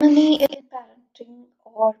Autonomy in parenting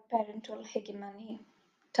or parental hegemony.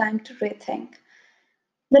 Time to rethink.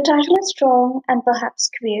 The title is strong and perhaps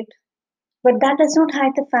crude, but that does not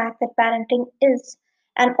hide the fact that parenting is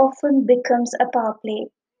and often becomes a power play,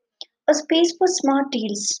 a space for smart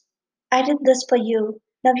deals. I did this for you,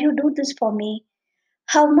 now you do this for me.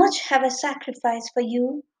 How much have I sacrificed for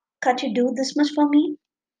you? Can't you do this much for me?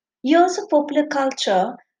 Years of popular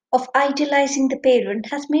culture of idealizing the parent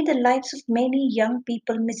has made the lives of many young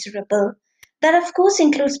people miserable. That, of course,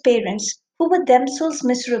 includes parents who were themselves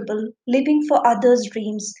miserable, living for others'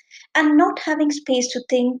 dreams, and not having space to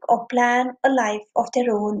think or plan a life of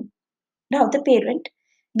their own. Now, the parent,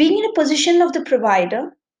 being in a position of the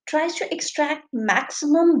provider, tries to extract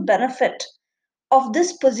maximum benefit of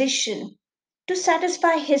this position to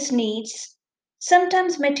satisfy his needs,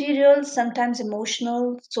 sometimes material, sometimes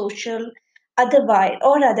emotional, social,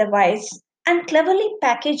 otherwise, and cleverly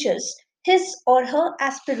packages his or her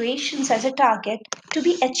aspirations as a target to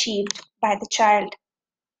be achieved by the child.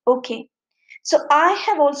 Okay, so I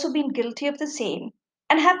have also been guilty of the same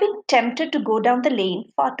and have been tempted to go down the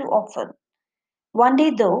lane far too often. One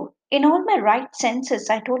day, though, in all my right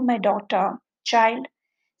senses, I told my daughter, child,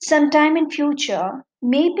 sometime in future,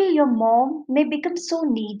 maybe your mom may become so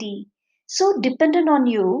needy, so dependent on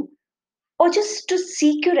you, or just to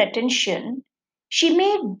seek your attention, she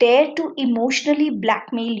may dare to emotionally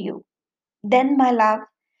blackmail you. Then, my love,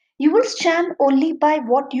 you will stand only by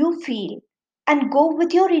what you feel and go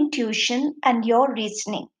with your intuition and your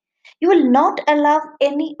reasoning. You will not allow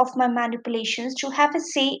any of my manipulations to have a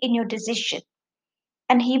say in your decision.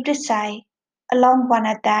 And heaved a sigh, a long one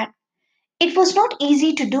at that. It was not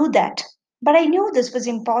easy to do that, but I knew this was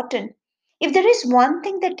important. If there is one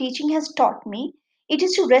thing that teaching has taught me, it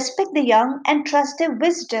is to respect the young and trust their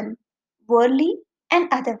wisdom, worldly and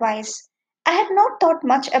otherwise. I had not thought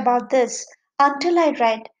much about this until I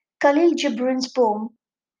read Khalil Gibran's poem,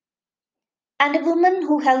 and a woman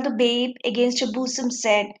who held a babe against her bosom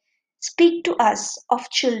said, speak to us of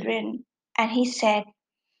children. And he said,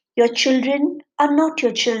 your children are not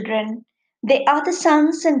your children. They are the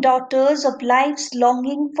sons and daughters of life's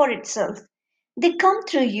longing for itself. They come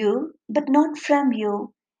through you, but not from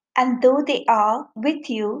you. And though they are with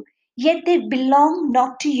you, yet they belong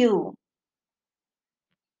not to you.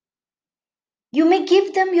 You may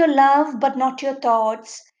give them your love, but not your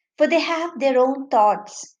thoughts, for they have their own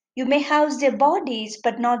thoughts. You may house their bodies,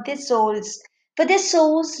 but not their souls, for their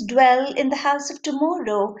souls dwell in the house of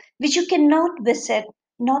tomorrow, which you cannot visit,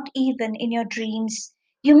 not even in your dreams.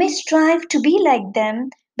 You may strive to be like them,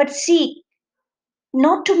 but seek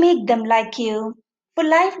not to make them like you. For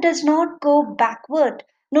life does not go backward,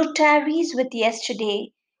 nor tarries with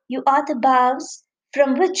yesterday. You are the bows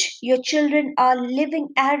from which your children are living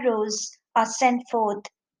arrows are sent forth.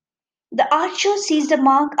 The archer sees the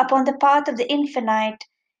mark upon the path of the infinite,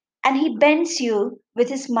 and he bends you with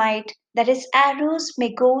his might, that his arrows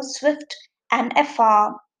may go swift and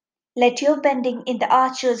afar. Let your bending in the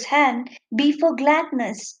archer's hand be for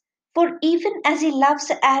gladness, for even as he loves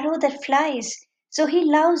the arrow that flies, so he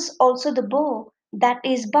loves also the bow that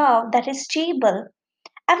is stable.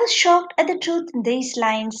 I was shocked at the truth in these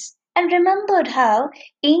lines, and remembered how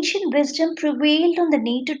ancient wisdom prevailed on the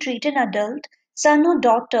need to treat an adult, son or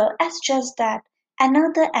daughter, as just that,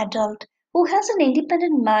 another adult, who has an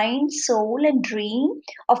independent mind, soul, and dream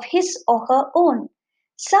of his or her own.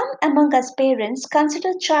 Some among us parents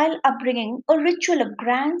consider child upbringing a ritual of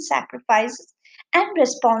grand sacrifices and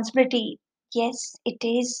responsibility. Yes, it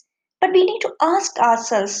is. But we need to ask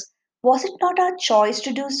ourselves, was it not our choice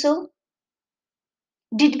to do so?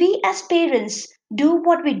 Did we as parents do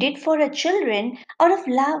what we did for our children out of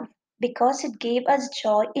love because it gave us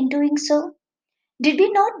joy in doing so? Did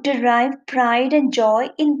we not derive pride and joy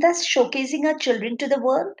in thus showcasing our children to the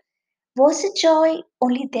world? Was the joy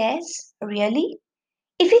only theirs, really?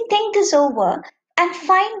 If we think this over and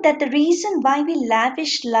find that the reason why we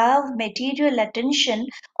lavish love, material attention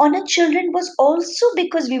on our children was also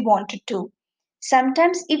because we wanted to,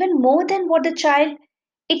 sometimes even more than what the child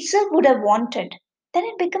itself would have wanted, then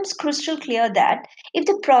it becomes crystal clear that if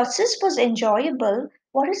the process was enjoyable,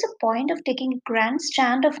 what is the point of taking a grand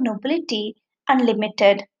stand of nobility,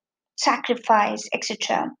 unlimited, sacrifice,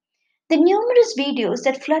 etc.? The numerous videos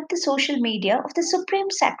that flood the social media of the supreme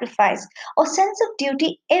sacrifice or sense of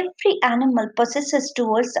duty every animal possesses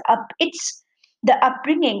towards the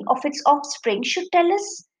upbringing of its offspring should tell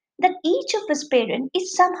us that each of us parent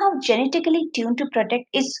is somehow genetically tuned to protect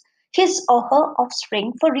his or her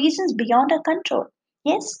offspring for reasons beyond our control.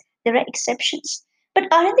 Yes, there are exceptions,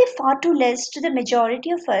 but aren't they far too less to the majority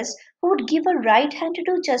of us who would give a right hand to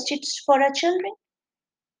do justice for our children?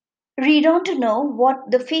 Read on to know what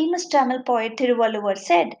the famous Tamil poet Thiruvalluvar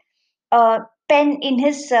said, penned in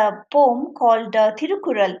his poem called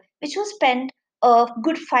Thirukural, which was penned a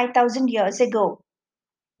good 5,000 years ago.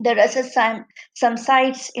 There are some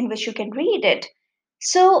sites in which you can read it.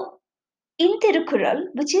 So, in Tirukural,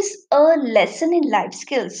 which is a lesson in life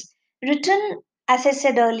skills, written, as I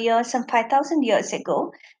said earlier, some 5,000 years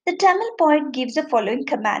ago, the Tamil poet gives the following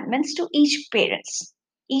commandments to each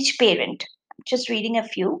parent. Just reading a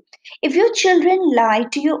few. If your children lie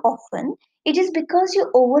to you often, it is because you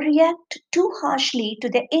overreact too harshly to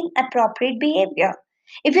their inappropriate behavior.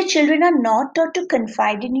 If your children are not taught to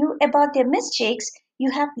confide in you about their mistakes,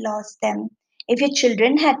 you have lost them. If your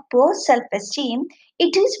children had poor self esteem,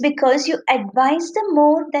 it is because you advise them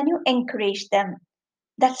more than you encourage them.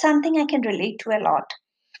 That's something I can relate to a lot.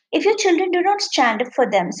 If your children do not stand up for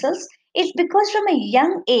themselves, it's because from a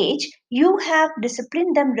young age you have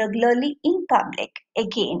disciplined them regularly in public.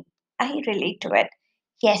 Again, I relate to it.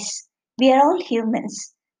 Yes, we are all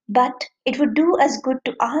humans, but it would do us good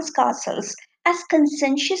to ask ourselves as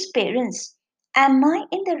conscientious parents, am I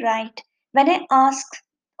in the right when I ask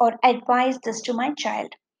or advise this to my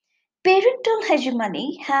child? Parental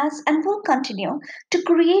hegemony has and will continue to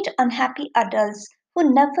create unhappy adults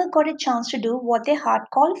who never got a chance to do what their heart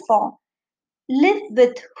called for, live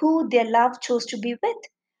with who their love chose to be with,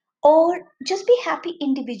 or just be happy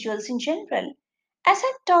individuals in general. As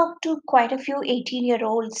I've talked to quite a few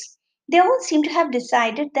 18-year-olds, they all seem to have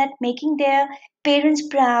decided that making their parents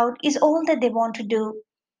proud is all that they want to do,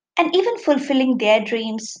 and even fulfilling their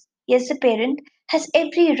dreams. Yes, a parent has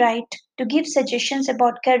every right to give suggestions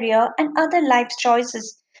about career and other life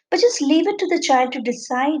choices, but just leave it to the child to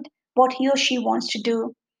decide what he or she wants to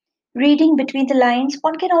do. Reading between the lines,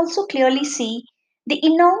 one can also clearly see the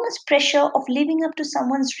enormous pressure of living up to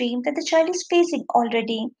someone's dream that the child is facing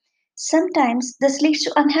already. Sometimes this leads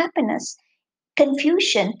to unhappiness,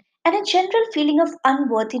 confusion, and a general feeling of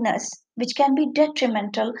unworthiness, which can be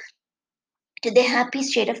detrimental to their happy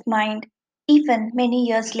state of mind, even many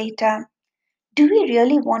years later. Do we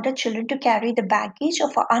really want our children to carry the baggage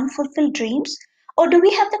of our unfulfilled dreams? Or do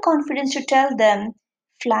we have the confidence to tell them,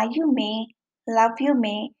 fly you may, love you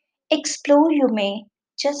may, explore you may,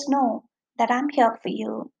 just know that I'm here for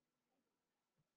you?